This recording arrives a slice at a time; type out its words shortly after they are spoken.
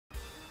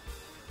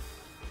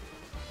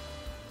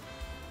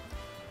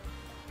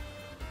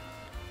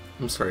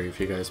I'm sorry if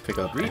you guys pick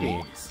up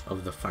any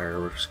of the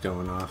fireworks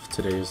going off.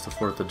 Today is the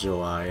 4th of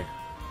July.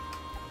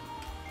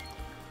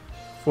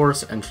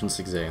 Force entrance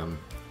exam.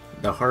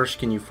 The harsh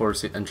Ginyu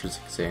Force entrance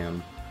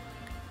exam.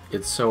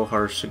 It's so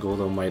harsh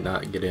Goldo might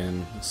not get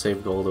in. Save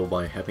Goldo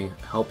by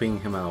helping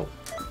him out.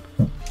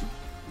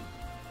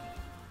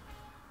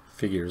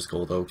 Figures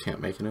Goldo can't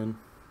make it in.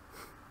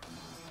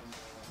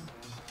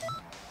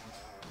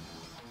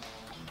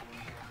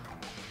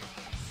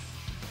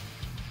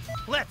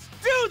 Let's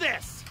do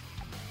this!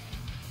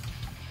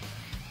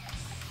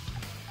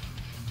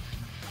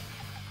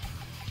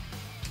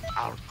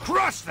 I'll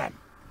crush them!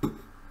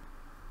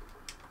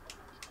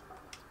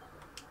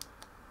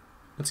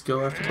 Let's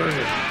go after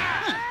Burger.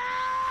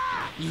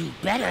 You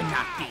better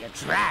not be a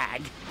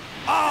drag.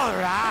 All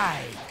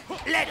right,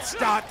 let's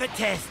start the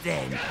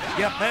testing.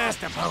 Your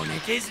first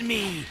opponent is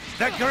me,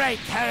 the Great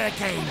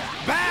Hurricane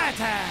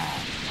Batter.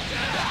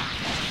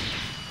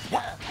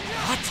 What?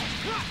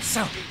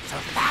 So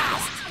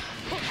fast?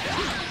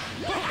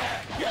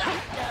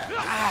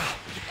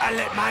 I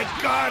let my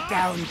guard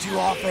down too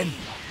often.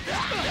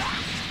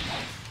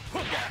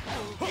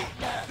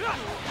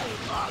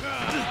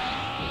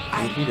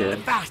 I'm the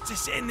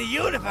fastest in the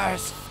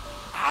universe.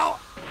 Ow!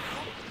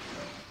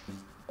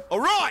 All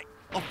right,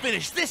 I'll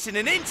finish this in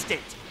an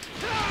instant.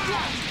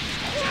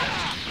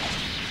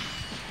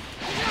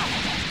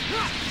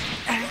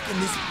 How can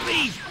this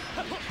be?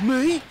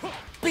 Me?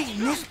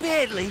 Beating this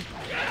badly?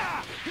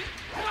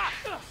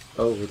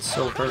 Oh, it's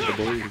so hard to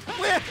believe.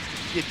 Well,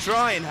 you're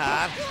trying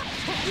hard.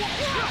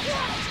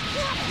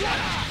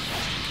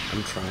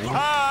 I'm trying.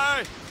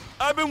 Hi!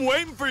 I've been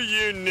waiting for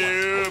you,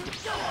 noob.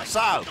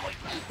 So,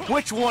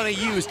 which one of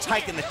you is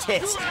taking the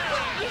test?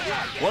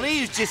 One of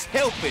you's just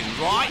helping,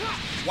 right?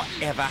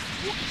 Whatever.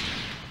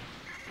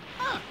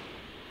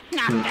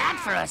 Not bad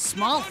for a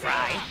small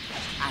fry.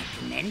 I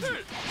commend you.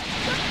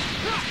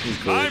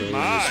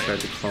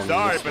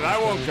 Sorry, but I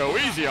won't go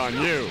easy on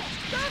you.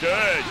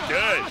 Good.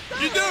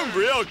 You're doing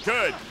real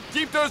good.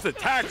 Keep those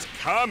attacks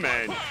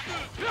coming.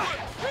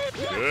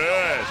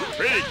 Good,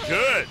 pretty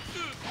good.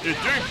 You're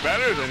doing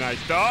better than I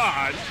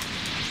thought.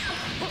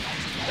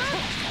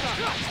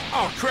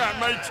 Oh, crap,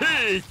 my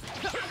teeth.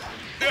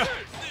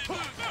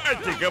 I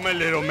think I'm a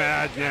little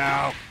mad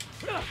now.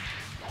 Not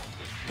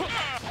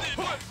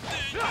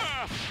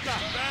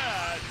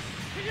bad.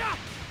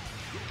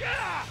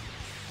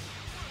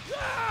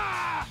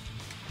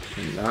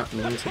 I'm not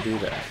meant to do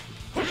that.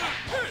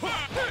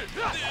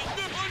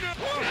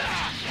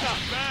 Not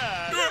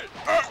bad.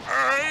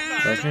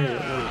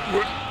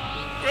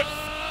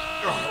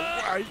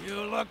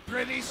 You look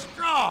pretty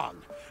strong.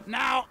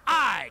 Now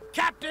I,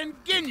 Captain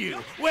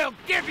Ginyu, will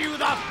give you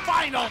the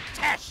final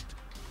test.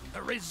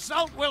 The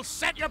result will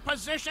set your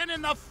position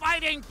in the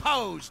fighting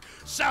pose,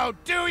 so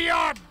do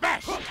your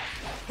best.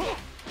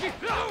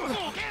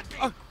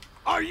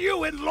 Are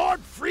you in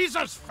Lord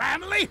Frieza's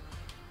family?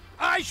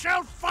 I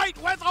shall fight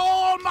with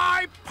all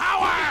my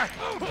power!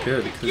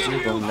 Good, because you're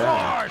Ginyu going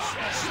down. Force!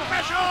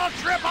 Special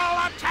triple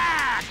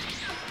attack!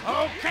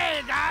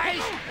 Okay,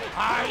 guys,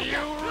 are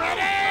you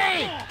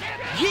ready?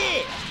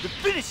 Yeah! The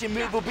finishing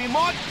move will be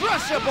more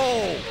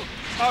crushable!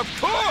 Of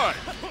course!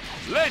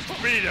 Let's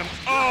beat them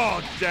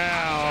all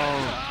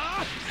down!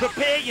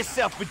 Prepare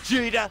yourself,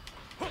 Vegeta!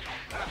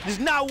 There's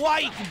no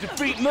way you can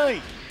defeat me!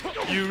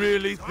 You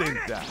really think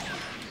that?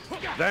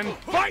 Then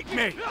fight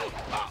me!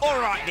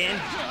 All right,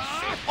 then.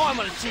 I'm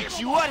gonna teach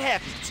you what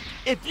happens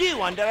if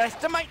you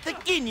underestimate the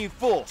Ginyu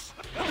Force.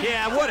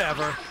 Yeah,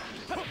 whatever.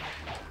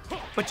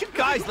 But you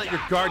guys let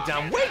your guard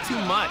down way too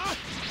much.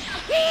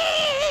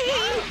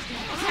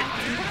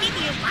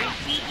 Ginyu might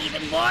be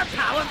even more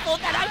powerful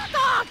than I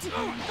thought.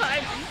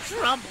 I'm in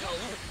trouble.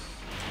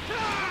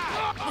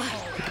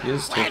 It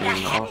is taking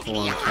an awful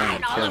long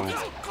time to all kill. of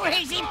this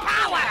crazy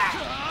power.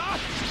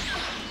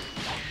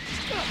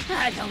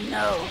 I don't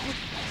know.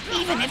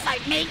 Even if I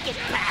make it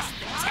past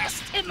the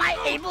test, am I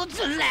able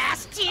to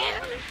last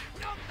here?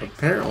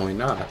 Apparently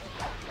not.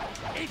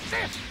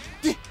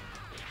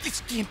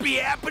 This can't be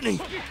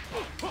happening.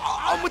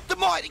 I'm with the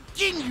mighty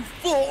Ginyu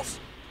Force.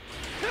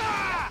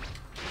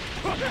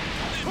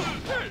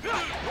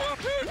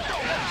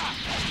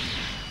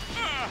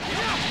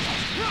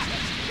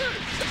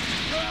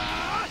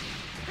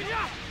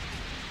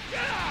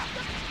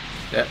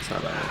 That's how I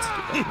want to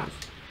do that move.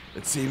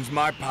 It seems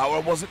my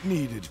power wasn't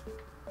needed.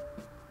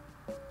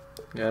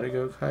 Gotta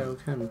go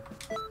Kaioken.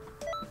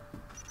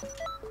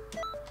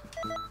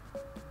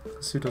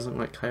 Who doesn't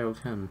like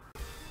Kaioken?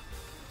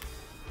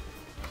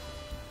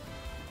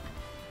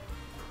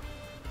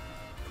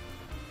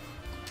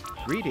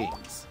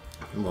 Greetings.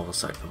 Well,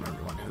 aside from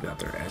everyone who got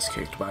their ass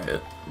kicked by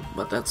it.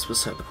 But that's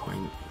beside the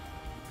point.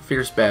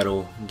 Fierce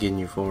battle,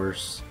 Ginyu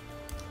Force.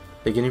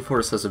 The Ginyu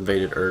Force has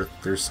invaded Earth.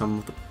 There's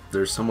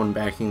someone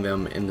backing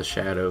them in the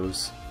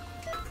shadows.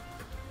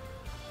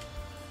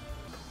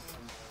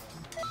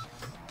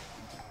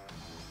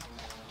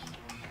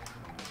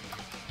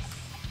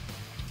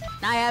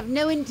 I have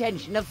no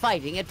intention of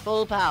fighting at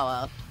full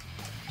power.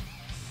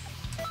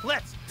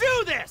 Let's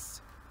do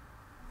this!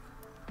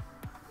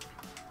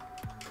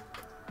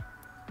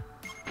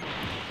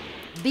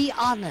 Be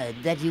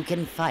honored that you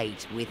can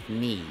fight with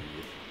me.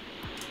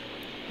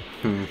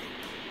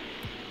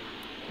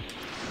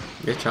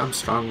 Bitch, I'm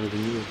stronger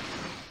than you.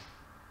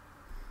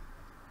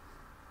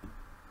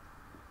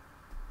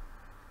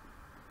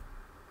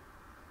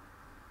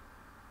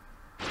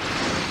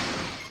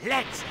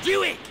 Let's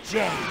do it,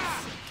 James!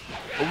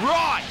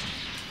 Right!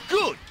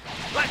 Good!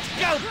 Let's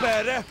go,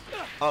 Better!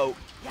 Oh,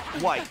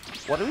 wait,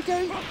 what are we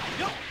doing?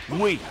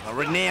 We are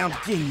renowned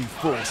Ginyu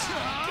Force.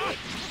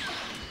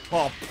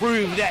 I'll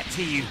prove that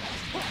to you.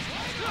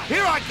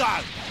 Here I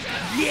go!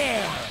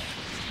 Yeah!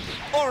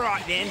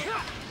 Alright then.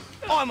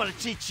 I'm gonna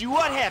teach you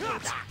what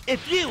happens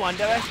if you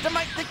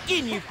underestimate the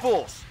Ginyu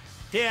Force.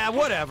 Yeah,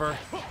 whatever.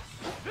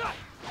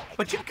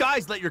 But you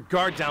guys let your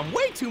guard down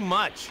way too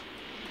much.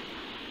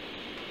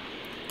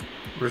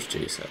 Where's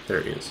Jace at?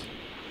 There he is.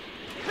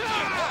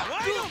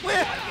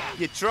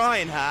 You're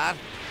trying hard.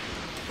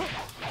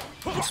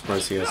 I'm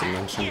surprised he hasn't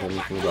mentioned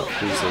anything about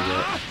Frieza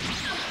yet.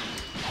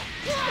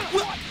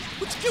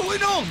 What's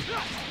going on?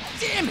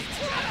 Damn it!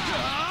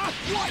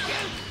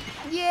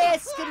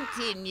 Yes,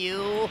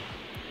 continue.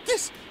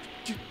 This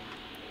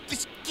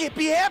can't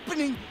be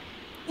happening.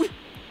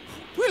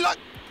 We're like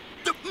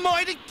the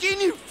mighty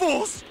Ginyu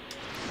Force.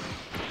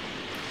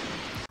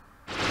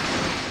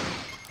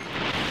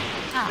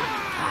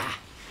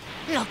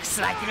 Looks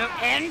like it'll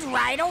end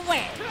right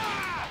away.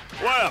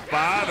 What a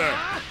bother.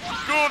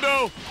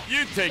 Guldo,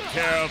 you take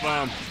care of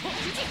them.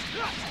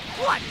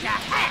 What the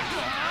heck?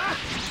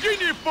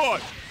 Ginyu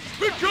Force!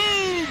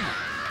 Become!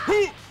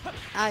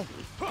 I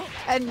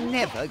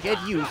never get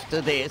used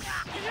to this.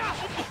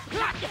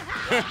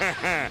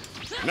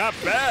 Not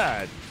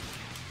bad.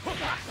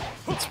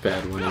 It's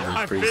bad when even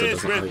I'm Frieza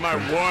finished doesn't with like my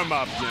him.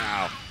 warm-up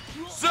now.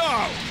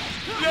 So,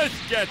 let's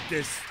get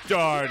this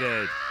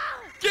started.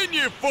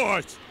 Ginyu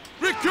Force!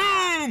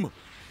 Recoome!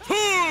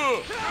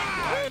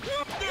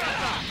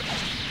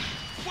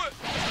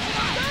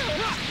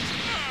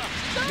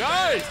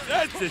 Nice!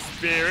 That's the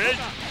spirit!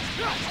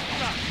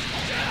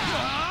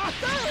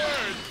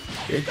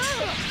 Bitch.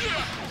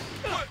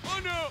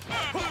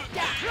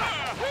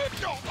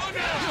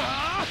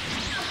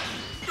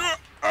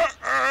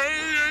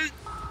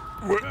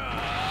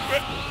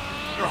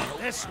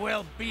 This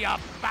will be a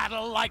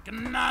battle like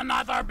none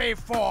other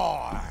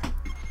before.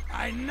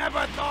 I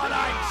never thought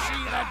I'd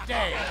see the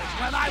day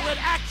when I would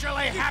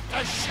actually have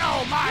to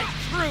show my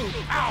true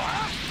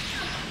power.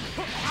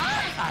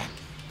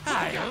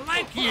 I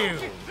like you.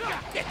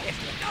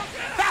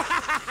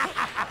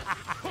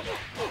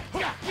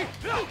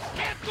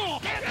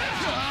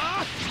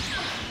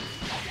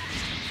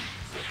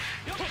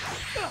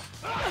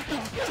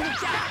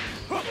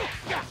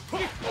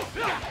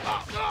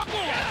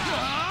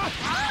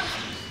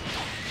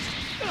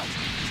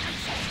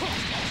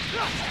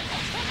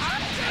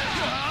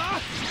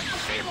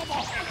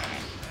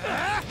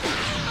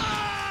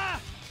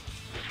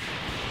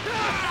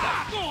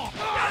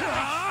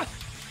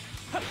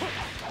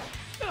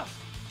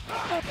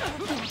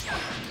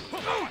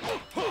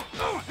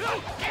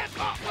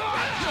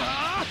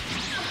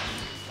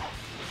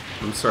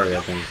 I'm sorry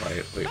I've been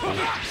quiet lately.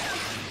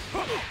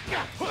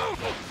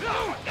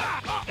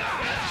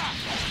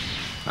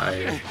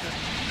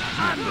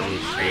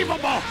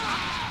 Unbelievable!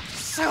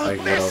 So Like,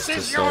 what else this to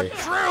is your say?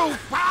 true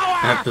power!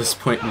 At this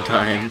point in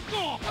time.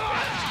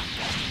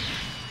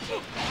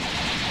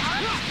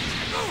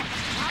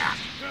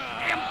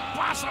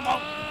 Impossible!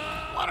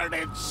 What an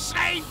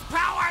insane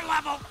power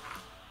level!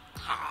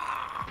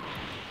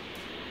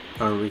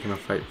 Are we gonna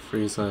fight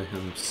Frieza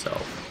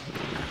himself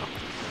now?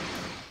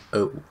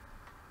 Oh.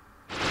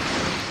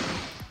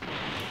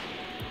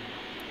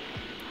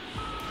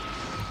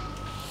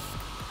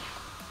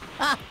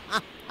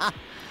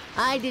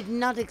 I did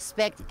not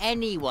expect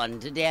anyone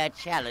to dare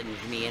challenge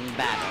me in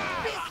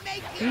battle.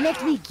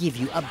 Let me give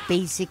you a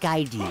basic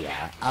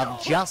idea of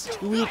just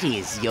who it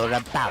is you're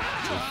about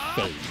to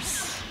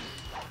face.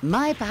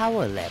 My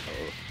power level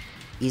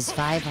is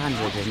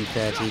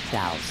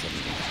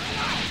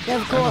 530,000.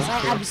 Of course,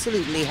 I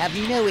absolutely have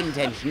no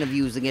intention of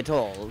using it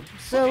all,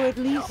 so at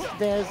least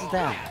there's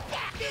that.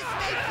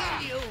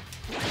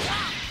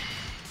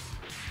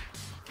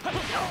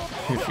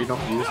 If you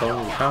don't use all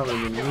your power,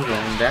 then you're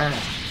gonna die.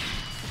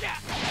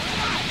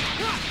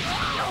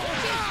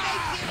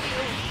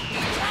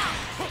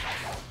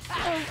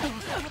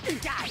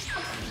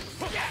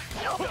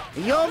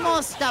 You're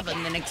more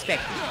stubborn than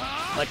expected,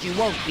 but you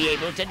won't be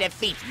able to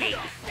defeat me.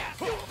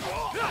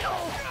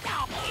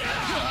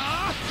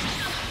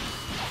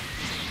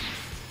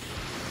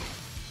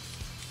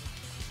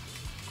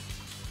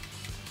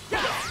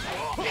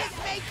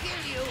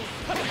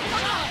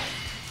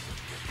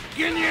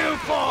 Ginyu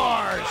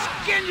Force!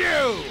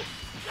 Ginyu!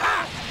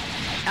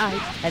 I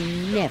can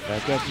never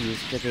get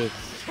used to this.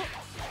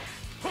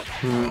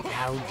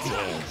 How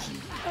dare you?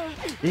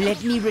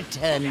 Let me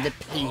return the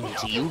pain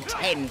to you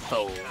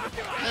tenfold.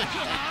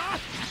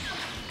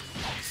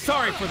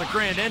 Sorry for the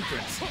grand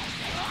entrance,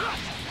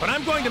 but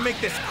I'm going to make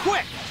this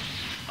quick.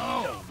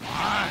 Oh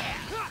my!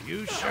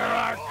 You sure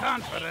are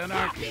confident,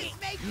 aren't you?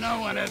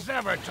 No one has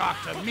ever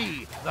talked to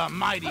me, the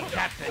mighty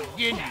Captain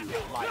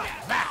Ginyu, like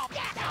that.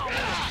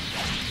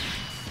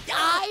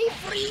 I,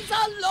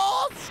 Frieza,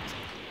 lost?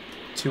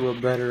 To a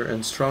better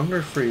and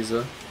stronger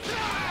Frieza.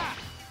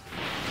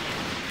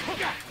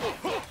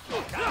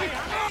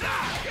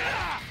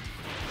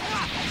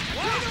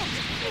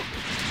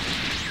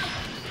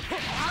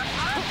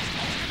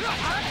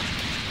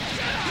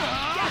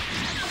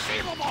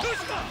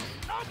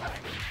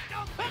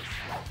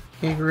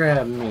 He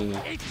grabbed me.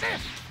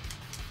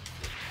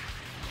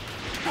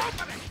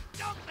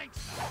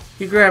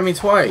 He grabbed me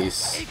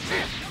twice.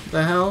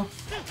 The hell?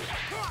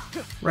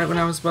 Right when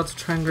I was about to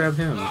try and grab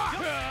him.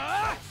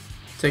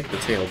 Take the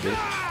tail, bitch.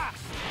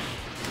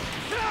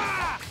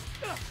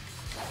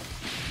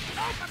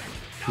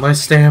 My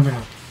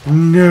stamina.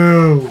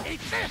 No.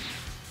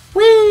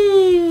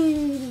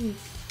 Whee!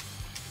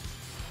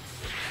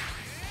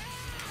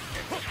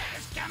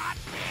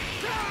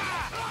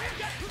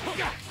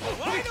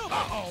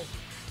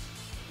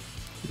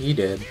 He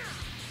did.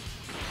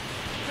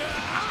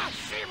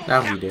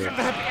 Now he did.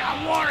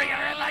 A warrior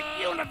in the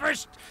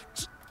universe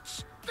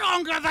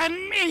stronger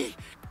than me.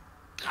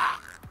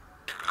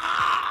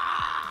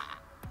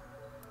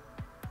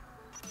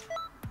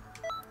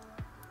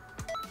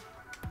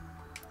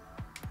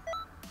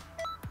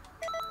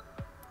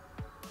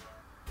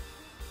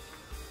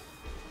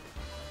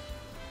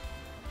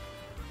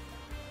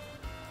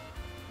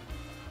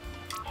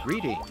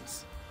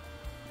 Greetings.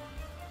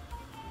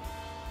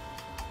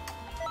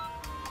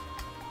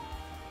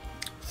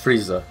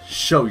 Frieza,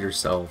 show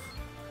yourself.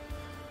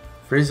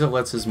 Frieza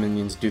lets his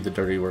minions do the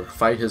dirty work,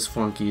 fight his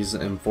flunkies,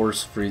 and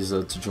force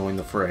Frieza to join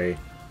the fray.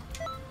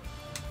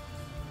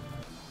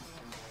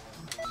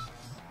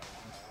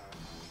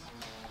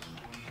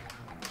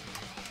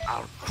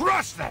 I'll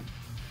crush them.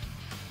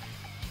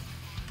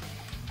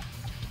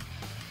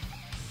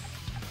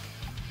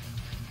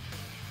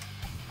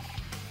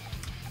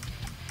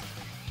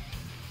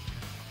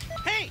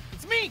 Hey,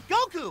 it's me,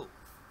 Goku!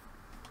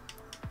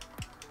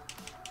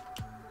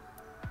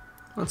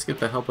 Let's get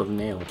the help of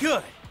Nail.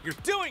 Good, you're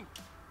doing...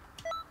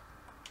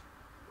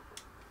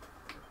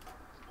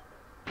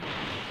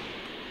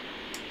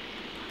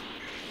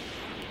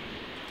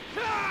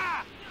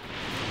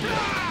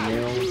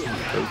 Nail,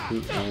 Goku,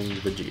 and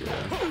Vegeta.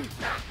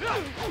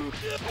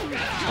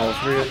 All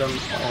three of them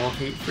all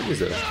hate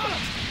Frieza.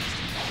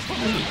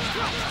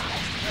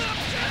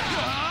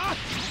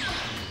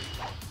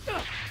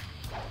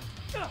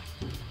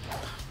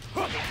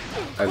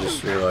 I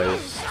just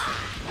realized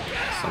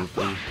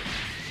something.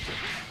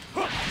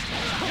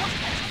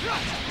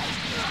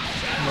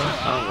 But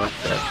I'll let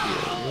that be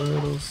a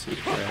little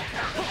secret.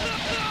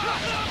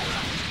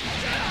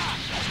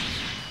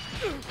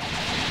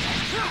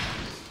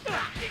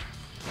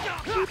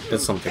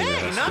 It's something that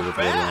has to do with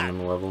later on in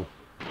the level.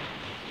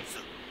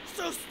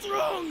 So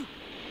strong!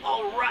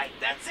 All right,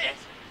 that's it.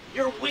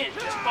 Your win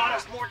just bought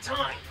us more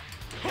time.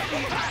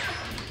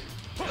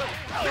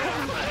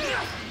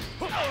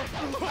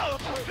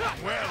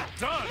 Well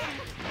done!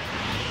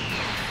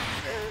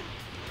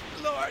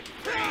 Lord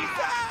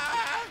Frieza!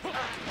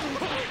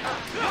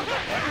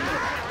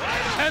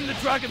 And the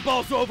Dragon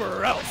Ball's over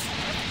or else.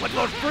 What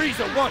Lord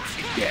Frieza wants,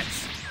 he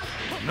gets.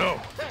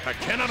 No, I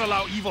cannot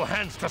allow evil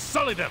hands to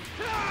sully them.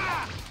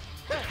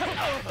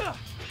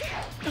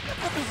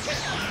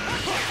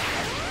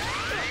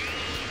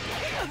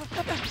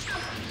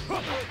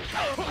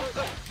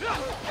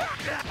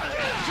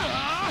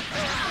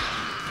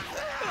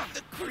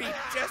 The creep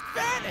just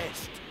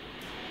vanished!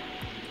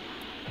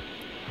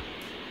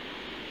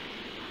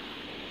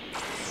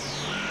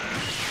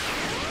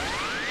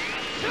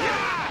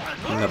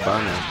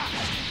 Nabana.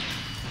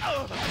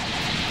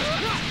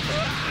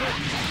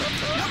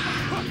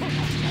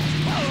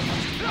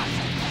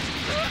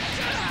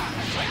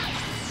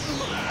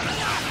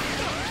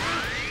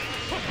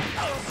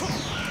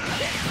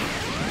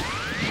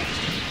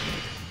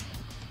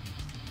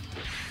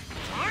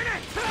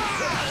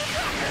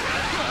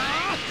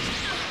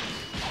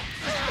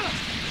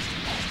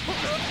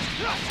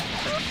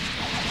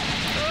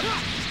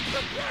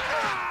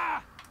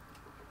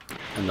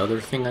 Another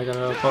thing I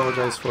gotta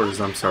apologize for is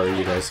I'm sorry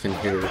you guys can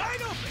hear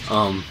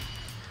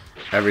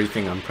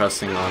everything I'm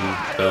pressing on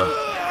the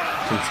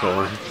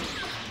controller.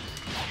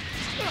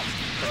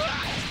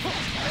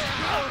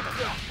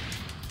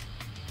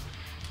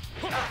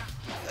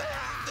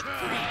 The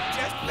creep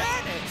just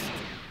vanished!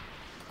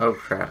 Oh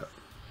crap.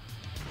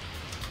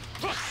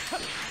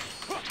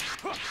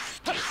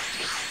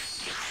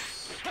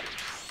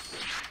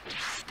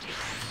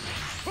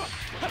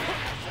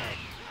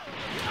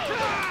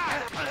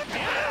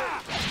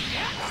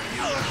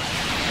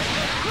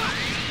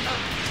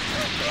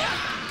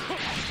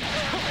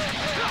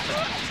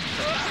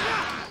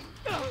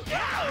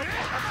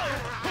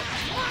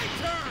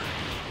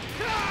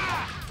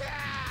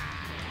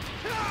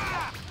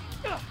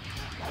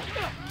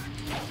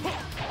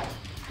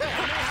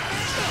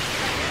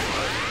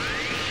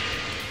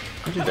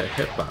 Why did that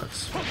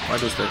hitbox? Why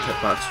does that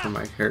hitbox for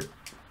my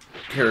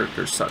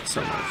character suck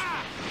so much?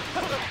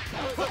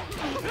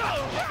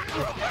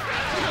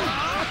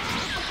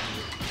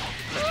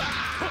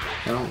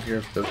 sure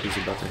if Goku's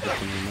about to hit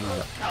them or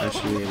not.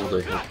 Actually able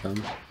to hit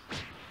them.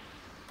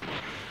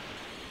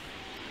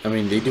 I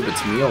mean, they do it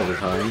to me all the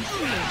time.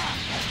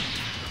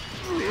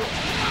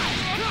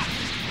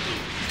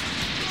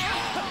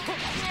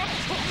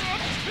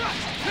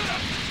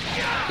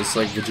 Just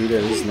like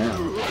Vegeta is now.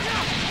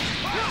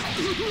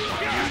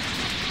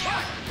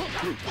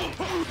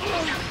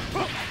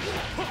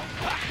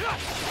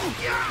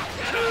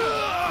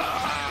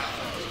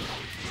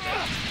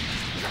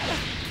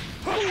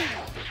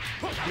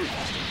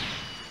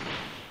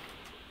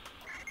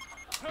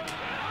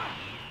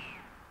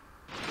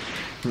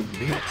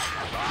 Bitch.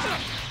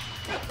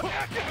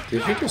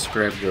 Did you just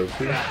grab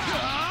Goku?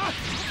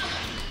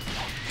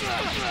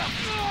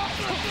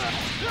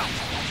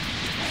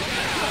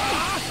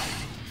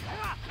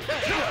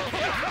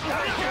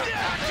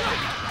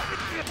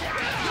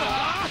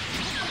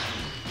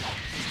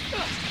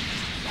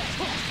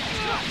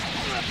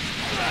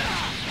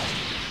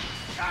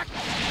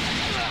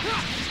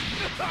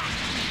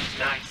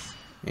 Nice.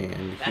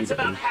 And That's he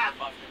about did. half of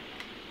them.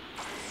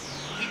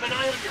 Keep an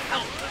eye on your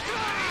health.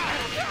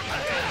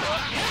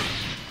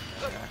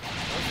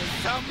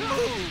 Some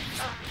moves!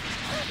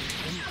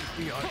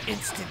 Be our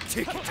instant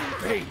ticket to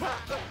fame.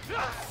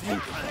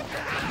 Think of all the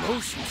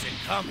promotions and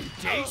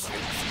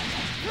commendations.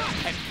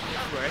 And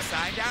we're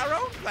assigned our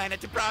own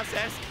planet to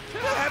process.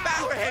 We'll have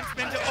our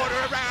henchmen to order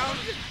around.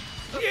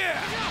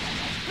 Yeah!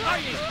 I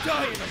ain't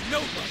dying of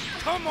nobody.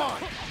 Come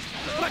on!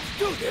 Let's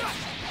do this!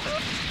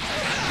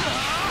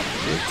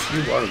 Bitch,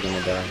 you are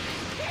gonna die.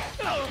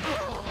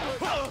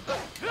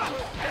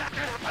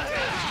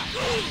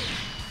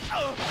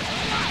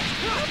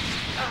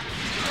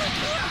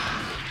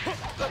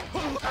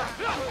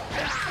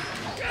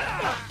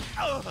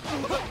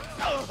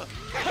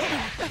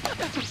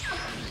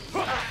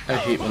 I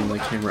hate when the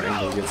camera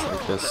angle gets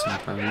like this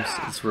sometimes.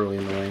 It's really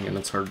annoying and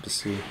it's hard to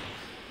see.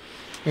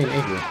 Hey,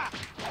 neighbor.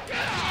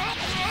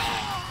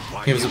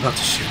 He was about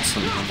to shoot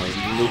something. I'm like,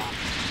 nope.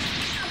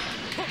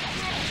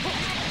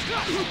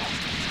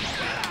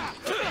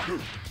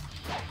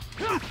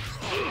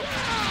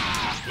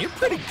 You're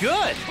pretty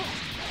good.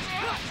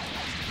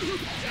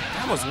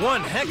 That was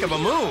one heck of a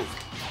move.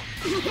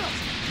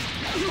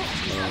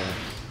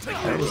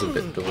 That was a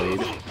bit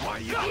delayed.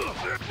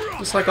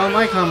 Just like on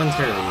my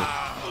commentary.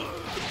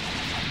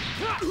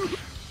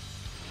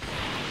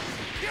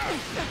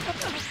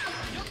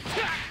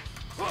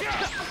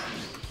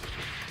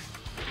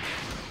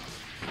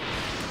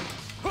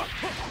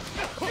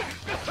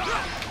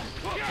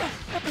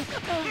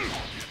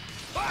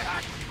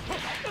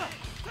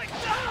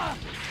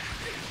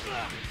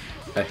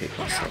 I hate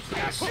myself for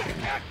this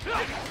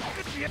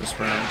game. This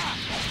round.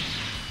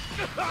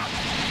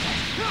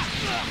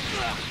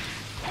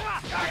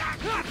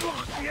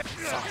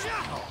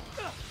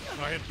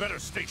 I had better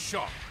stay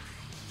sharp.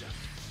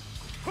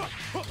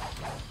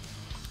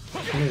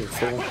 Come here,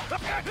 fool.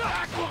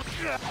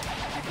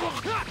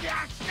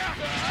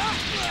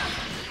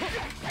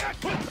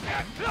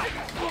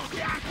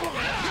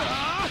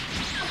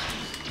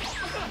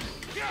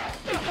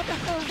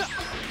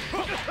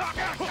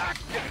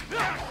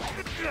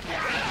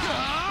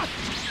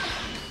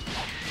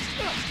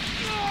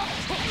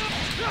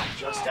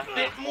 Just a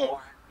bit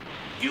more.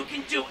 You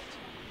can do it.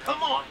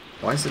 Come on.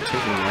 Why is it taking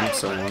them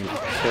so long to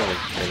kill a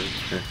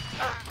character?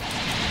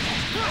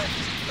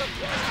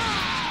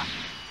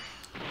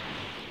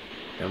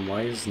 And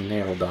why is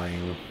Nail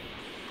dying?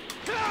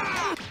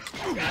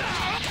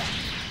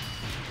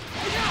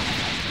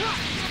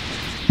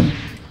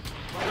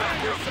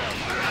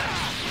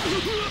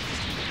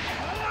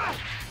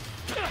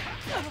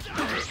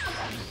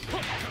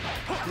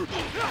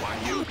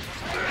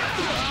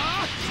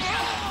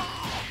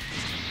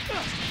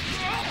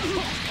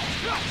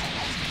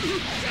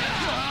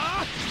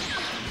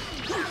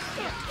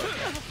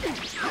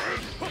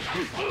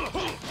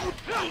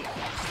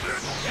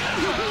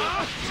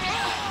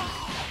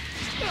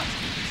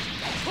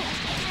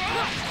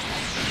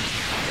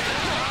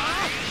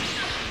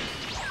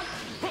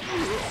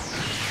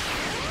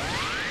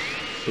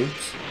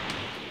 Oops.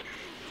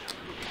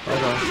 Oh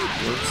well,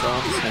 works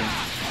all the same.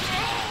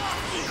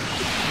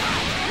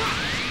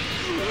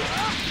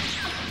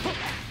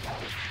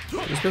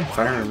 He's been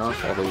firing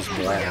off all those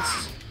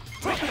blasts.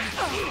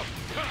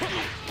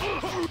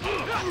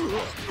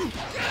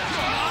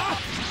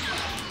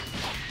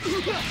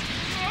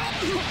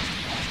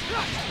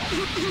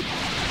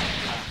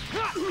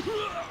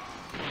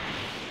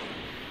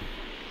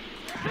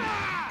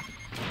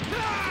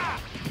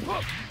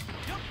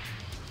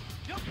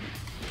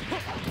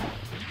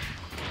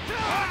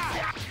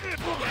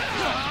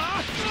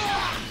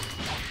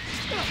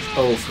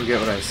 Oh, forget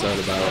what I said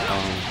about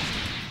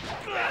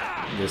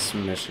this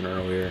mission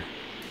earlier.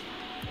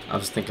 I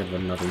was thinking of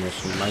another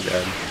mission, my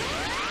bad.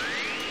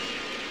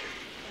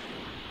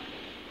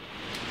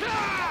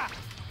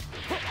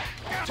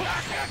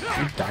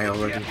 You die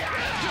already?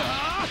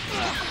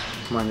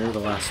 Come on, you're the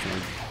last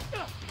one.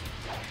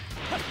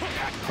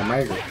 Come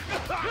here.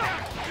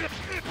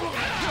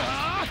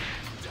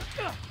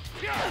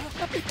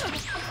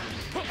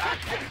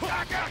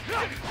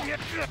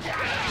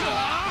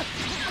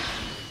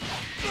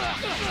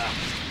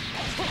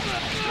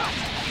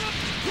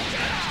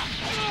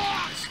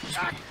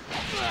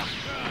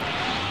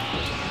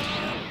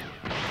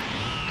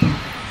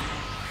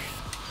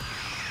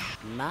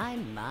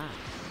 My.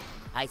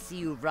 I see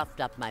you've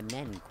roughed up my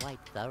men quite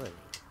thoroughly.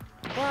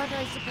 But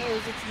I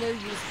suppose it's no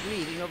use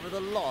grieving over the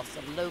loss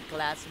of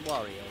low-class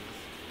warriors.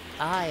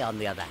 I, on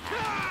the other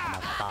hand,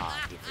 am a far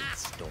different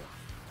story.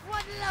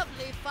 What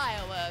lovely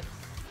fireworks!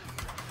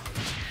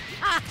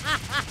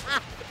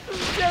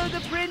 So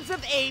the Prince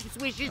of Apes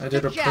wishes I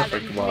did to a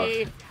perfect challenge walk,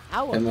 me.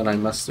 and then I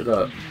messed it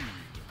up.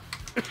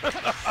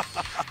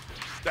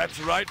 That's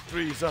right,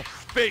 Frieza.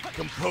 Fake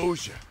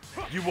composure.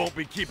 You won't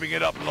be keeping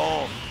it up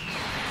long.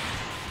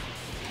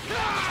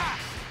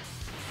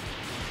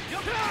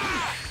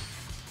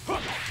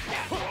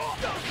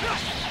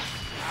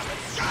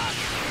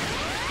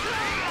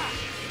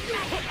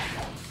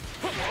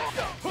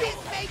 This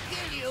may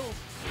kill you!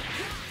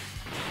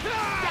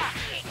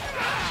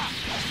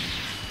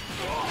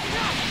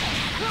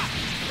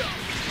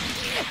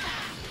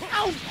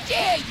 How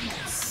dare you,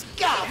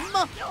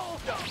 scum!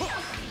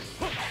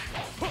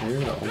 You're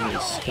the only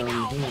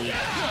scum here.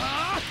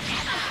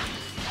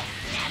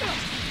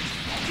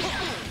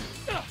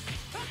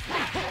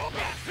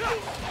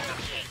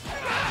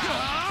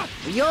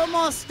 You're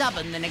more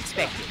stubborn than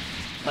expected,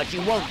 but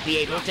you won't be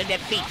able to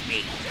defeat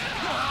me.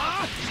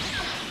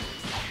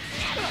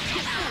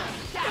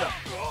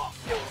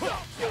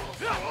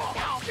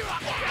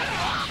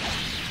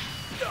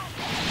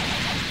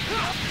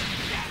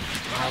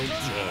 How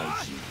dare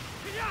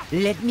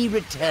you? Let me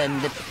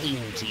return the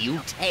pain to you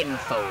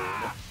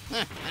tenfold.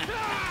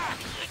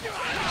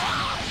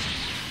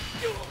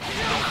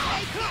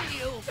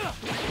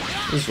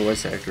 This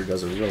voice actor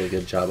does a really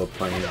good job of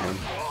playing him.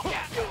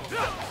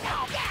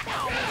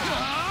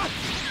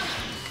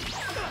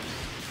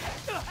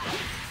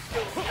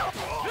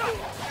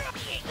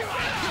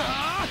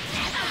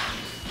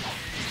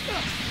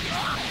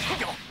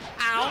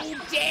 How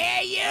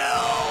dare you!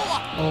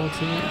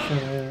 Ultimate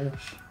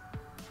Flash.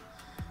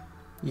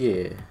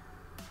 Yeah.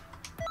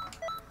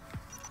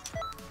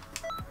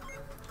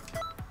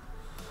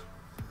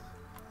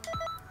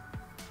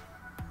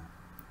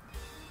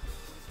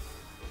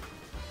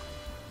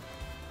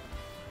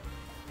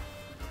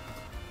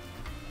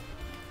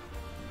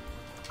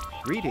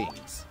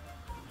 Greetings.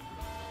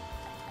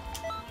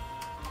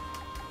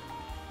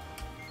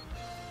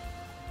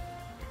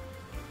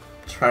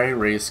 Try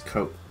race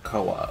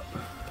co-op.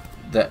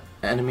 The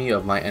enemy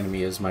of my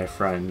enemy is my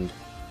friend.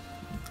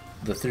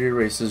 The three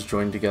races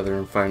join together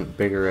and fight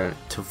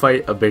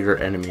a bigger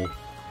enemy.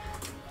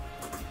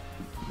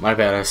 My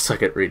bad, I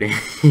suck at reading.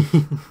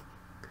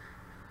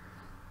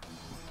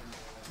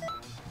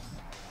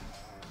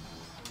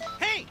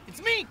 Hey,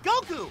 it's me,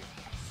 Goku!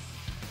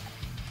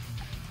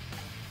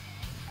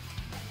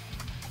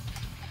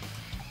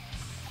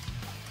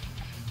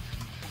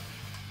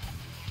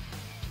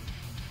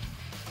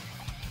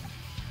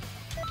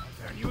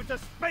 Turn you into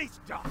space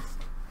dust.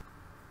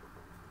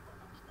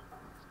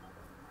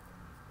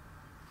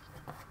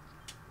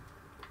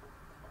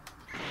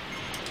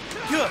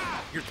 Good,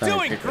 you're Trying to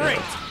doing pick it great!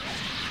 up.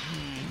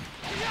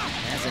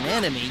 As an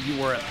enemy,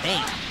 you were a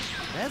pain.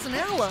 As an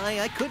ally,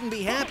 I couldn't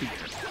be happier.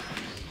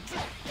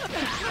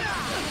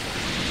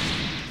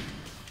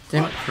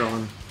 Damn it,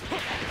 Krillin.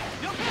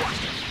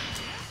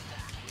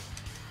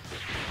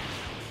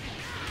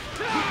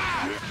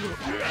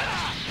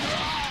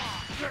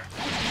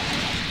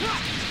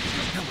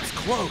 That was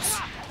close.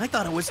 I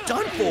thought it was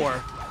done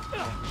for.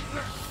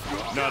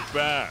 Not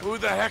bad. Who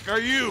the heck are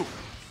you?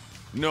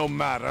 No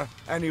matter.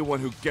 Anyone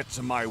who gets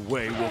in my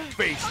way will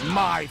face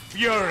my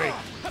fury.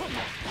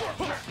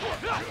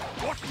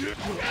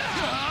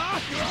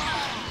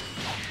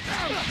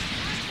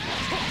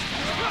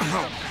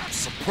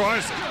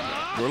 Surprising.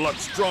 You're a lot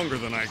stronger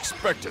than I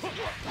expected.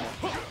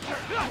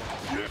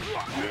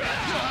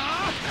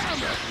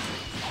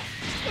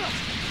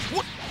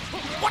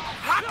 What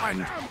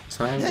happened?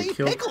 Time Hey, to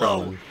kill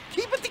Piccolo! Krillin.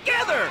 Keep it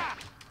together!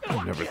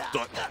 I never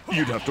thought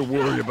you'd have to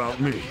worry about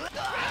me.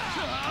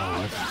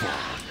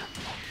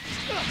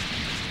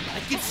 I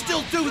can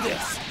still do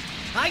this!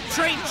 I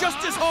train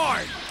just as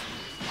hard!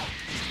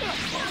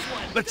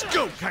 Let's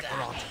go,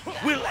 Kakarot.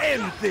 We'll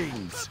end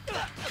things.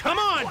 Come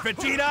on,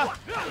 Vegeta!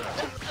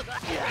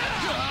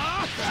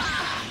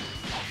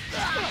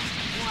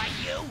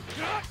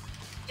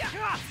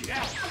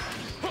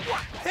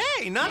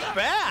 Hey, not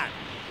bad!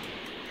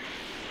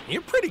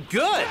 You're pretty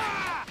good!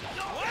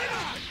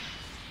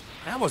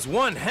 That was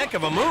one heck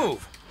of a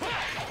move!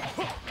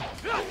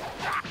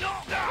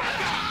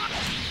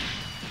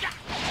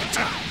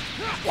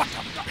 What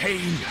a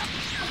pain.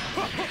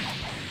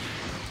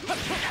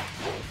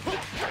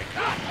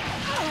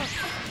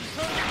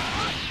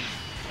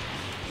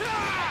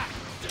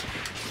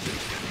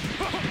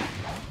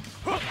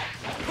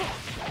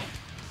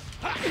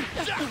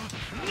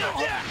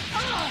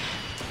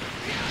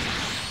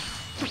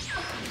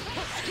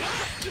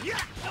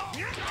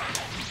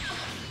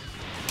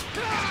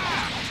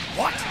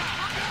 What?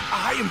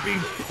 I am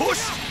being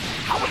pushed?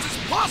 How is this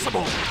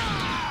possible?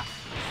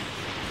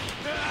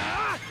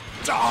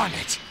 Darn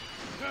it!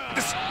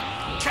 This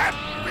can't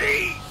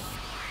be!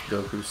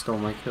 Goku stole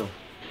my kill.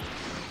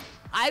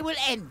 I will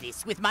end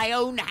this with my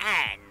own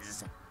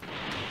hands.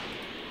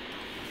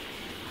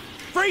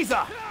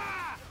 Frieza!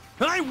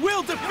 I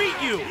will defeat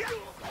you!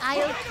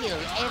 I'll kill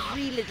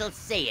every little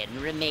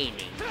Saiyan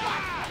remaining.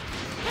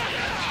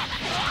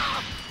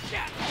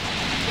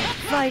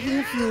 Fighting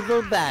a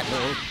futile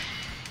battle.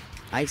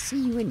 I see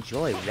you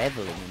enjoy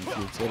reveling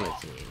in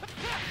futility.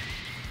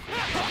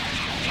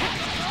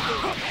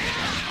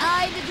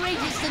 I, the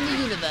greatest in the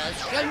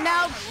universe, shall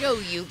now show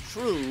you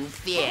true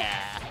fear.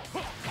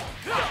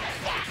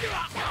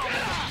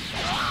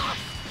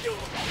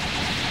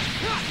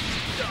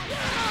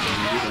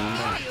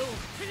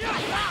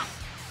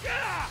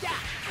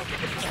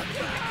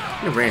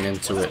 You ran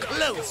into it.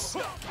 Close!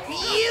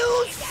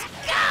 You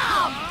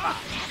scum!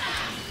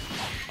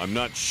 I'm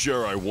not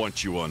sure I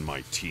want you on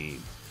my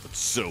team, but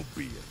so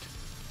be it.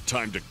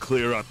 Time to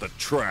clear out the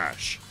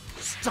trash.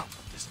 Stop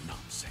with this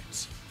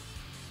nonsense.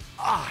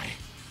 I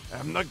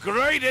am the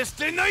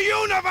greatest in the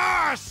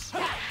universe!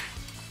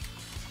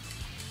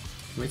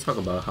 Can we talk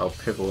about how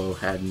Piccolo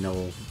had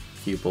no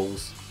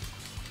pupils?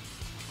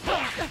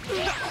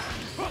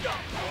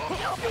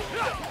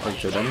 Like,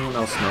 did anyone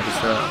else notice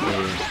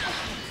that?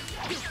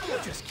 You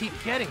just keep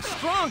getting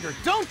stronger,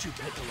 don't you,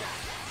 Piccolo?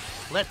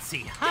 Let's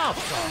see how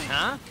strong,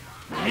 huh?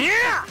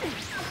 Yeah!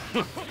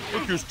 Look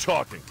who's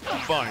talking.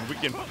 Fine, we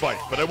can fight,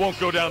 but I won't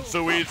go down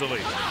so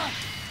easily.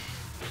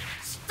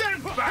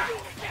 Stand back!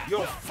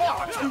 You're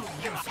far too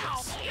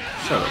useless!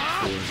 Shut up,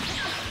 fool.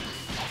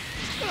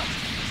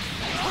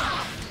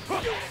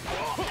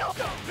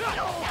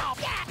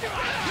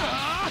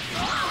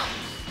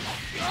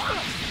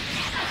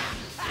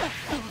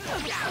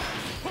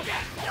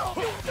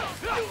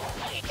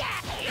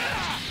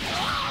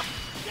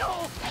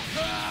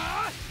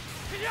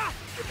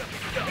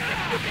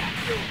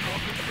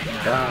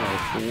 Die,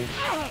 fool.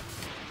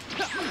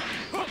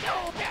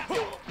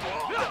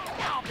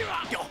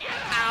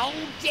 How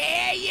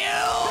dare you!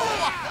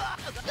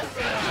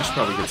 I should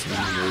probably get some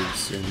new moves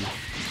soon.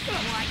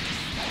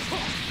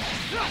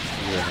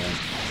 Yeah.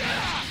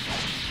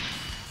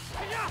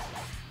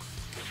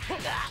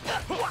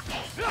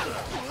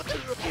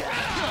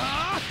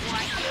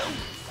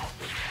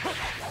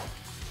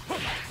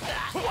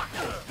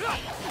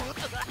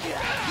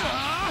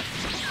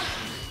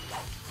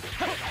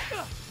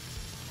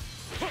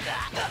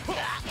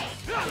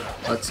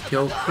 Let's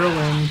kill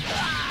Krillin.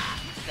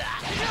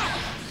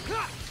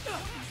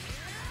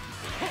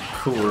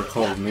 Cooler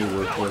called me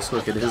worthless.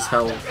 Look at his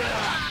health.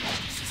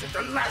 This isn't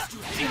the last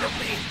you've seen of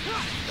me!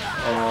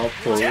 Oh,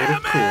 poor little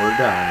Cooler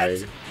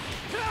died.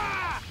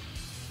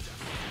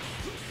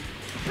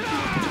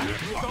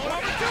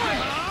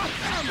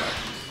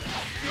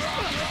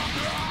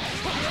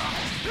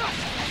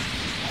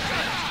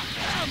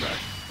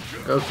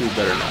 Goku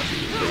better not be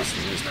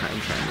wasting his time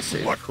trying to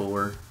save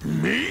Cooler.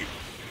 Me?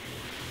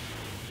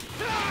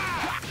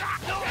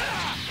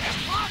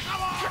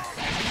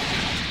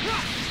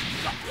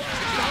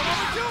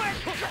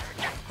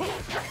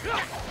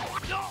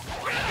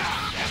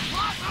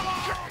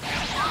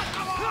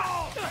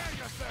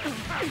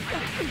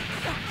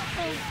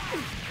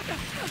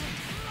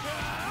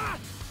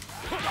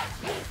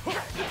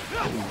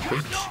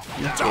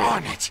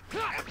 Darn it!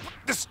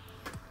 This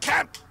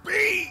can't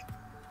be!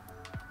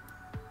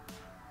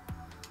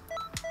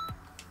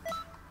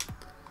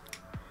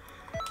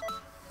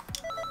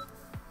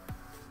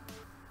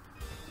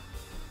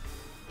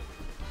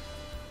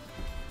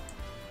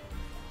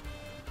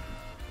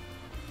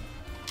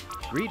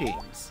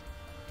 Greetings.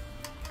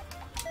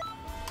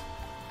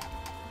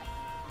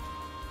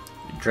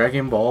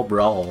 Dragon Ball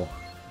Brawl.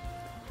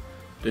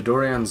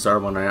 Dodoria and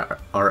Zarbon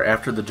are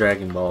after the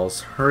Dragon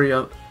Balls. Hurry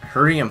up,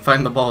 hurry and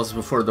find the balls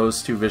before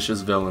those two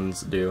vicious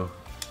villains do.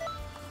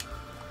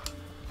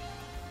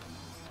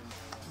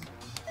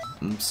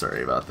 I'm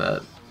sorry about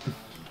that.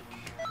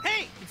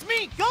 Hey, it's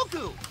me,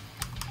 Goku!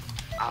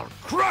 I'll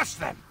crush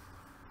them!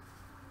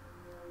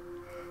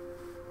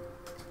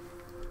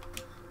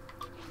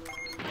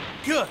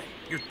 Good,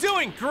 you're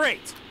doing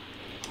great!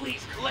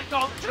 Please collect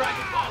all the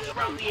Dragon Balls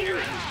around the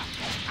area.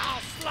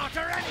 I'll slaughter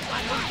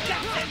anyone who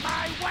gets in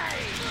my way!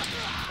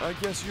 I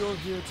guess you're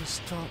here to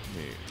stop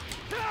me.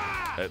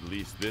 At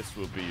least this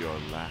will be your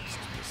last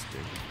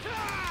mistake.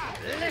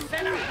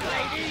 Listen up,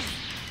 ladies!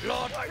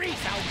 Lord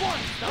Frieza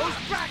wants those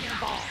Dragon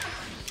Balls!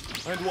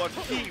 And what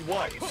he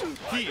wants,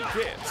 he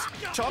gets.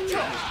 Chop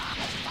chop.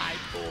 I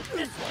pull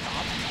this one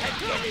off and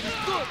get it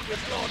good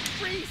with Lord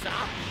Frieza,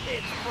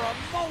 it's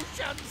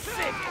Promotion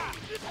City!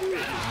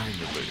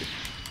 Finally.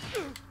 A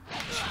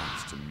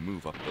chance to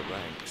move up the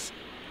ranks.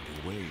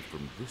 Away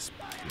from this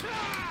place.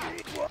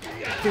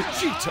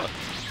 Vegeta!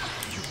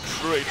 You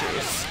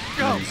traitorous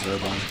scum!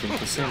 Zarbon think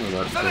the same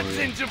about Is that a Dodoria.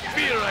 tinge of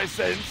fear I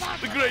sense?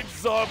 The great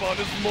Zarbon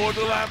is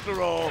mortal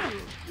after all.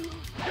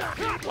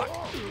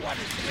 What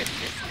is with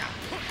this guy?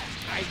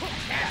 I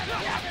can't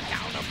have it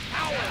down a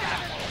power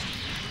level!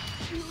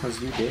 Because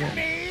you did.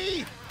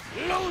 Me?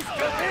 Lose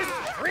to this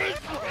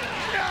freak?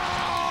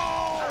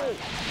 No!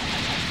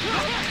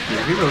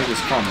 Did he really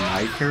just call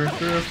my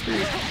character a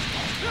freak?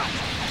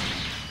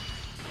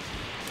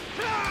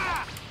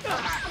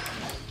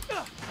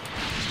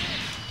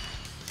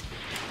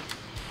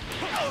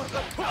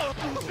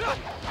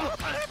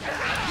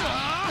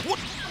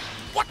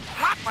 What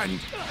happened?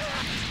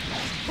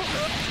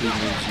 He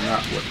means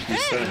not what he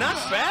says. Hey,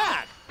 not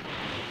bad.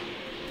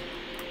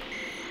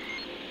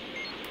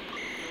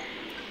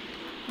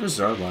 Where's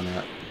Zargon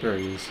at? There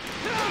he is.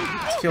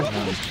 Let's kill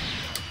him.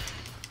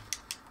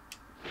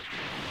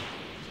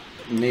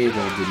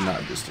 Naval did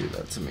not just do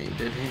that to me,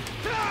 did he?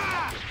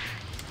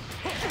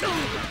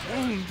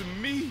 Wound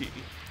me.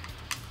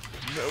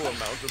 No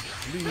amount of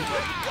bleeding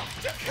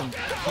can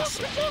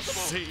possibly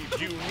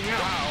save you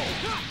now.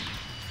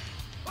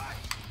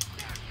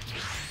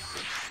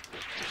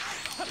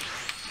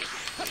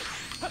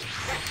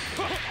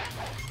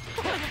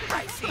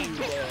 I see you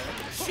there,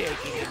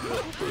 shaking in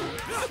your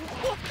boots.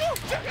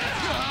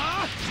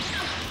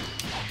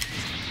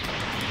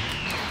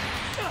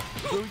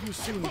 Though you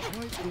seem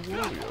quite a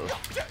warrior,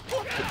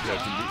 compared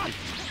to me,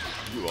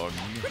 you are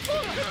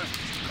nothing.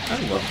 I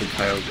love the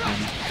Kaioken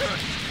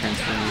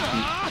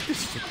transformation.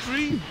 This is a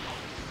dream.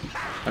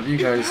 Have you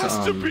guys has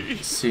to be.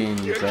 seen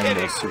Dragon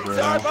Ball Super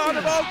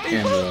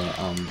in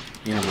the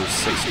Universe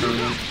 6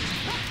 tournament?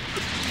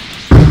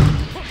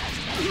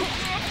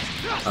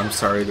 I'm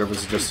sorry, there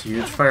was just a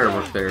huge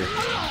firework there.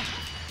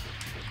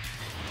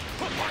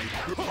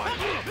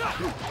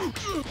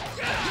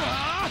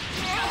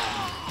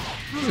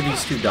 Look at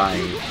these two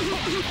dying.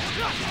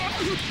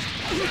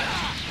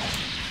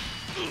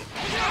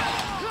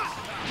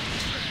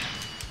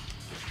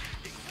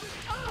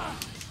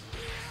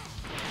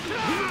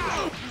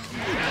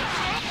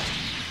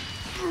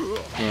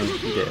 And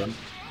he did.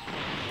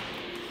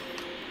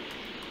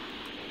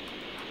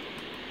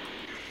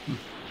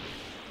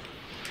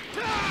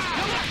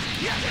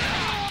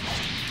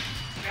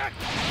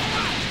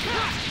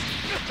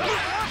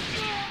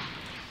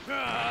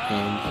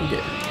 And he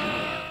did.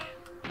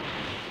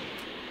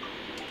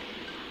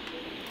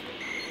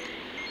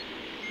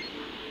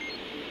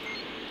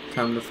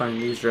 Time to find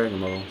these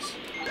Dragon Balls.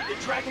 The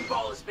Dragon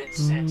Ball has been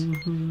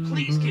sent.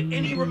 Please get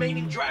any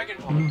remaining Dragon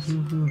Balls.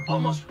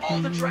 Almost all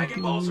the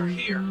Dragon Balls are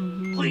here.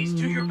 Please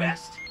do your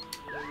best.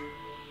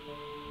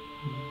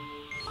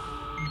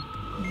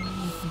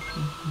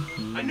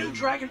 A new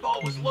Dragon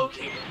Ball was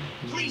located.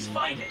 Please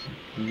find it.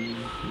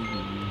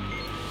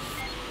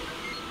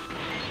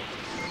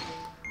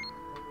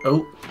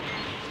 Oh.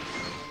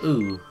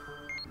 Ooh.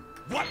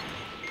 What?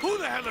 Who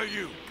the hell are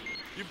you?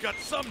 You've got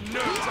some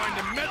nerve trying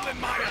to meddle in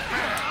my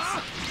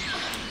affairs.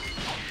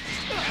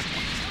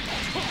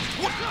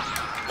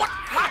 What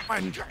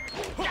happened?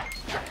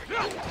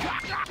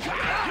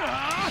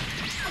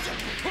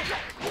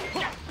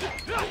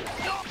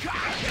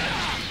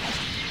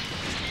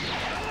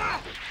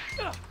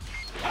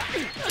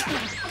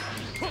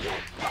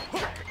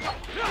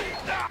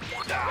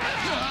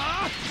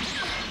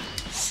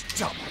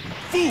 Stubborn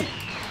fool!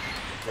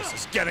 This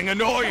is getting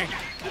annoying.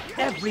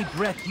 Every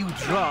breath you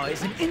draw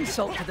is an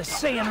insult to the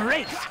Saiyan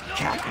race,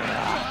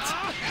 Kakarot.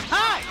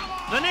 Hi!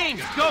 The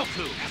name's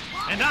Goku,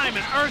 and I'm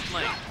an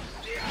Earthling.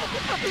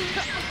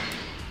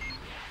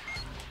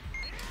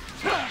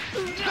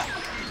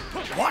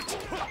 What?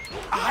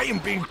 I am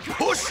being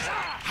pushed?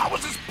 How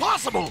is this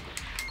possible?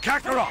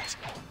 Kakarot,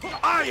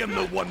 I am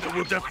the one that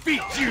will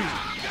defeat you.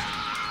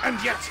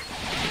 And yet,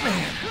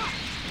 man,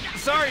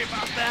 Sorry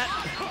about that.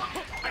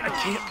 I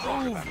can't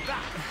move.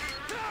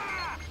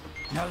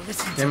 Now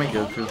listen Damn to it,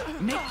 me.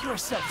 Goku. Make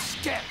yourself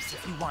scarce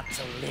if you want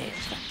to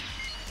live.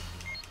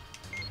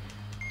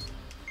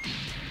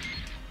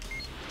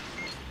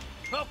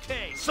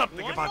 Okay.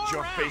 Something one about more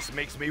your round. face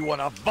makes me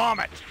want to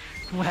vomit.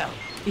 Well,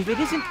 if it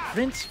isn't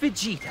Prince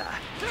Vegeta.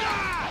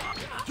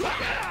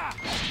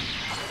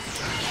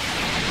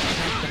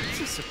 That's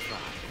a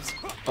surprise.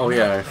 Oh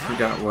yeah, I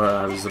forgot what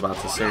I was about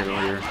to say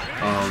earlier.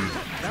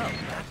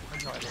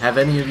 Have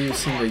any of you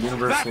seen the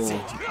Universal,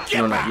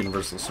 no, not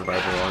Universal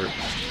Survival Art,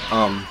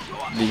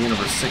 the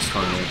Universe 6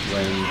 tournament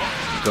when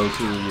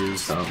Goku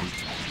used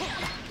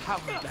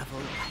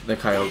the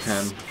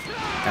Kaioken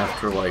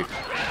after like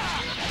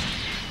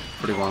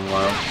pretty long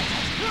while?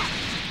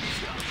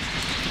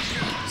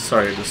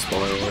 Sorry to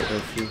spoil it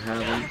if you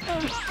haven't.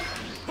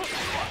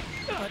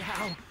 But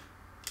how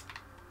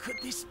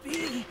could this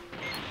be?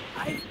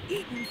 I've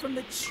eaten from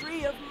the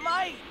Tree of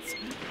Might.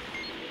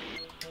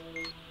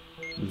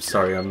 I'm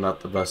sorry, I'm not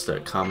the best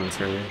at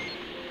commentary.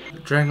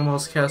 Dragon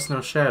Ball's cast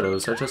no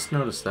shadows, I just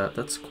noticed that.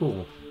 That's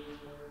cool.